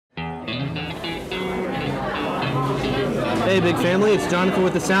Hey, big family, it's Jonathan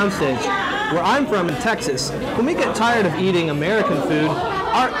with the Soundstage. Where I'm from in Texas, when we get tired of eating American food,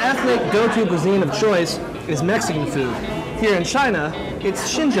 our ethnic go-to cuisine of choice is Mexican food. Here in China,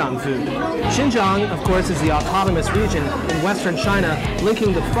 it's Xinjiang food. Xinjiang, of course, is the autonomous region in western China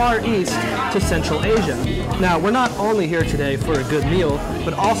linking the Far East to Central Asia. Now, we're not only here today for a good meal,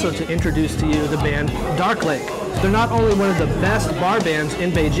 but also to introduce to you the band Dark Lake. They're not only one of the best bar bands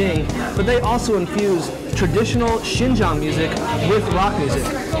in Beijing, but they also infuse traditional Xinjiang music with rock music.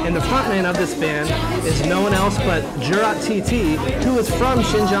 And the frontman of this band is no one else but Jurat.T.T, who is from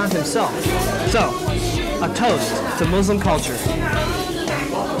Xinjiang himself. So, a toast to Muslim culture.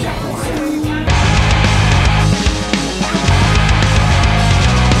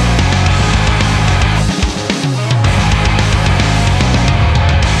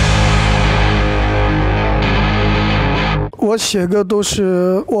 我写歌都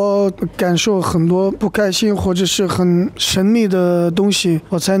是我感受很多不开心或者是很神秘的东西，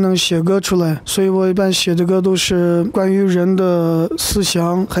我才能写歌出来。所以我一般写的歌都是关于人的思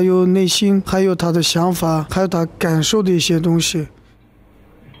想，还有内心，还有他的想法，还有他感受的一些东西。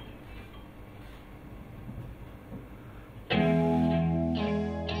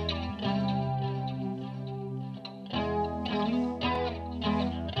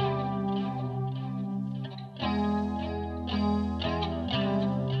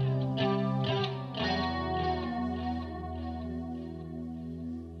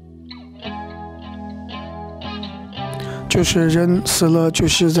就是人死了就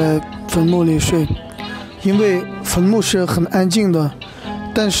是在坟墓里睡，因为坟墓是很安静的，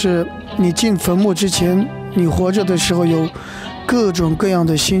但是你进坟墓之前，你活着的时候有各种各样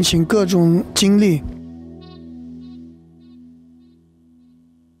的心情，各种经历。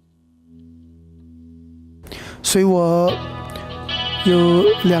所以我有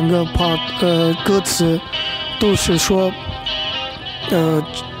2个 part， 歌词都是说，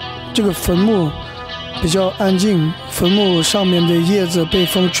这个坟墓比较安静，坟墓上面的叶子被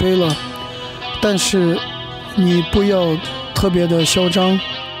风吹了，但是你不要特别的嚣张，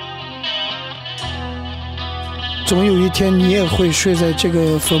总有一天你也会睡在这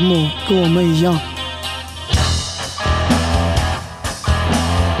个坟墓，跟我们一样。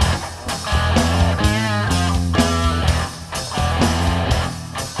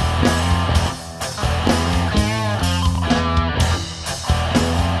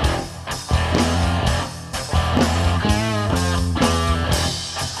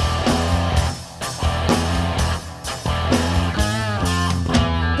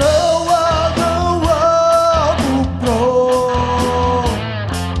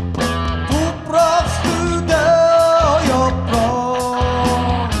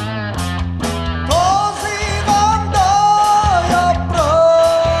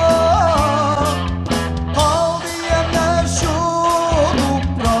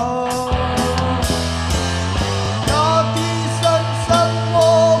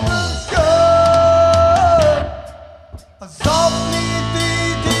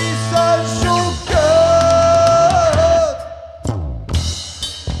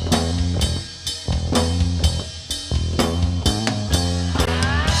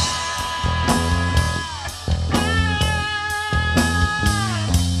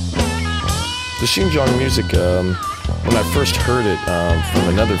The Xinjiang music, when I first heard it from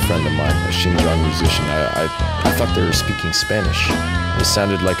another friend of mine, a Xinjiang musician, I thought they were speaking Spanish. It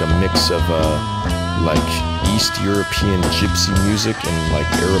sounded like a mix of like East European gypsy music and like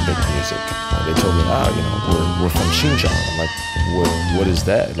Arabic music. They told me, we're from Xinjiang. I'm like, what is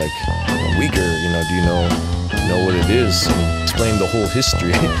that? Like, Uyghur, do you know what it is? And explain the whole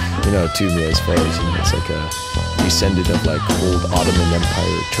history, to me as far as, it's like a descendant of like old Ottoman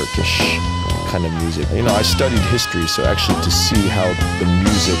Empire, Turkish kind of music. I studied history, so actually to see how the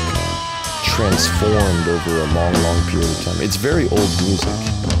music transformed over a long, long period of time. It's very old music.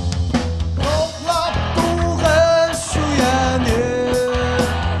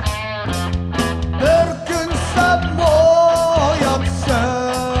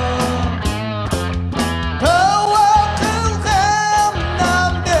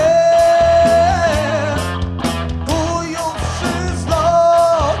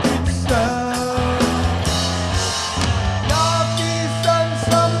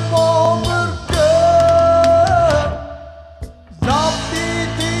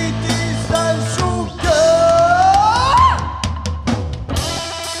 Zeppelin-esque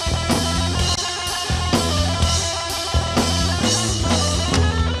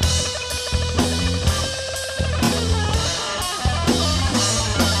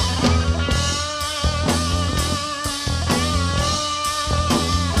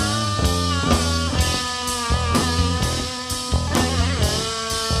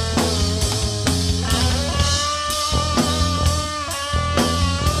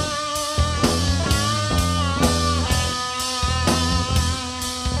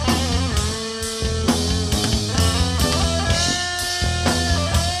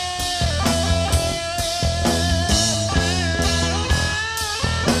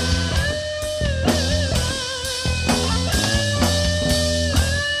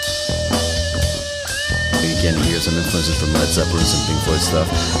can hear some influences from Led Zeppelin, some Pink Floyd stuff.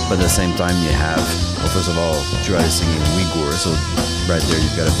 But at the same time, you have, well, first of all, Jurat is singing Uyghur, so right there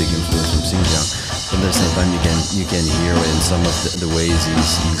you've got a big influence from Xinjiang. But at the same time, you can hear in some of the ways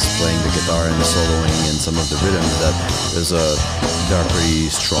he's playing the guitar and soloing and some of the rhythms that there are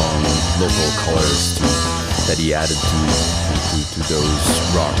pretty strong local colors that he added to those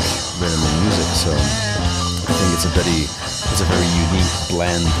rock rhythm and music. So I think it's a very unique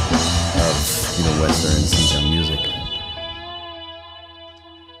blend of Western and Xinjiang music.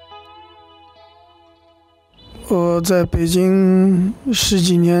 我在北京十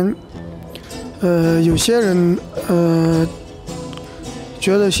几年，有些人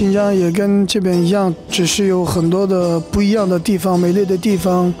觉得新疆也跟这边一样，只是有很多的不一样的地方，美丽的地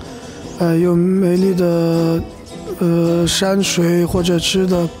方，有美丽的山水或者吃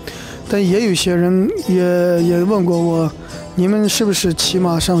的，但也有些人也问过我，你们是不是骑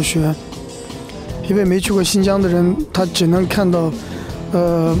马上学？因为没去过新疆的人，他只能看到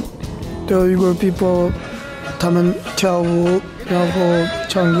the Uyghur people 他们跳舞，然后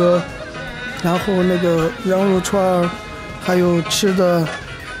唱歌，然后那个羊肉串，还有吃的，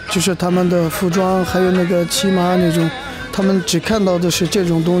就是他们的服装，还有那个骑马那种，他们只看到的是这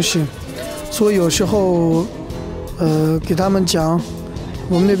种东西，所以有时候给他们讲，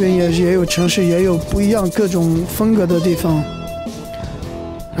我们那边也有城市，也有不一样各种风格的地方。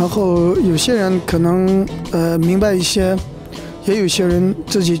然后有些人可能明白一些，也有些人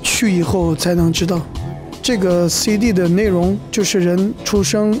自己去以后才能知道。这个 CD 的内容就是人出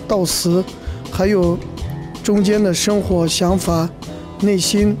生到死，还有中间的生活、想法、内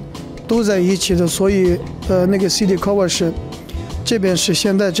心都在一起的，所以那个 CD cover 是这边是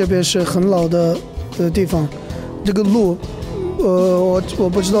现代，这边是很老的地方。这个路，我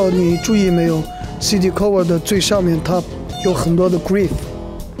不知道你注意没有 ，CD cover 的最上面它有很多的 grave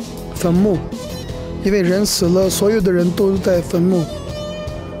坟墓，因为人死了，所有的人都在坟墓。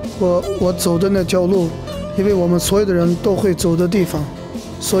我走的那条路，因为我们所有的人都会走的地方，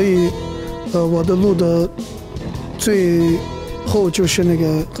所以我的路的最后就是那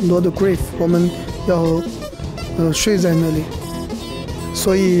个很多的 grave， 我们要睡在那里。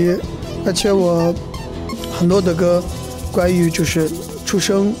所以，而且我很多的歌关于就是出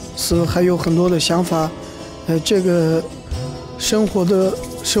生死，还有很多的想法，这个生活，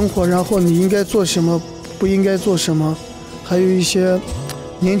然后你应该做什么，不应该做什么，还有一些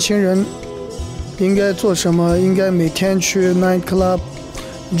年轻人应该做什么，应该每天去 night club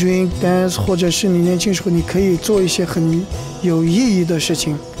drink dance， 或者是你年轻时候你可以做一些很有意义的事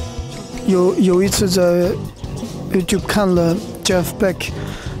情。有一次在 YouTube 看了 Jeff Beck，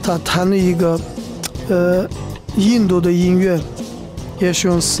 他弹了一个印度的音乐，也是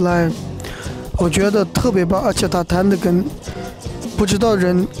用 slide， 我觉得特别棒，而且他弹的跟不知道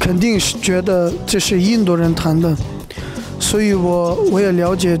人肯定是觉得这是印度人弹的，所以我也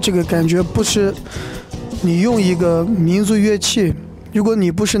了解这个感觉，不是你用一个民族乐器，如果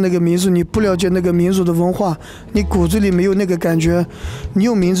你不是那个民族，你不了解那个民族的文化，你骨子里没有那个感觉，你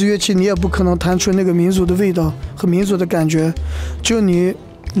用民族乐器你也不可能弹出那个民族的味道和民族的感觉，只有你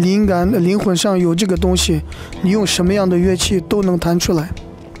灵魂上有这个东西，你用什么样的乐器都能弹出来。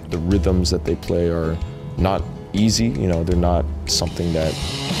 The rhythms that they play are not easy, they're not something that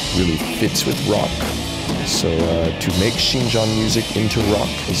really fits with rock. So to make Xinjiang music into rock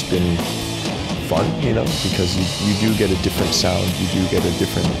has been fun, because you do get a different sound, you do get a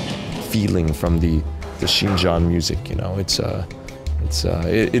different feeling from the Xinjiang music.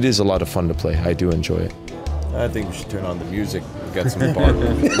 It is a lot of fun to play. I do enjoy it. I think we should turn on the music. We got some bar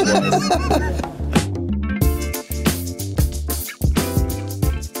movement.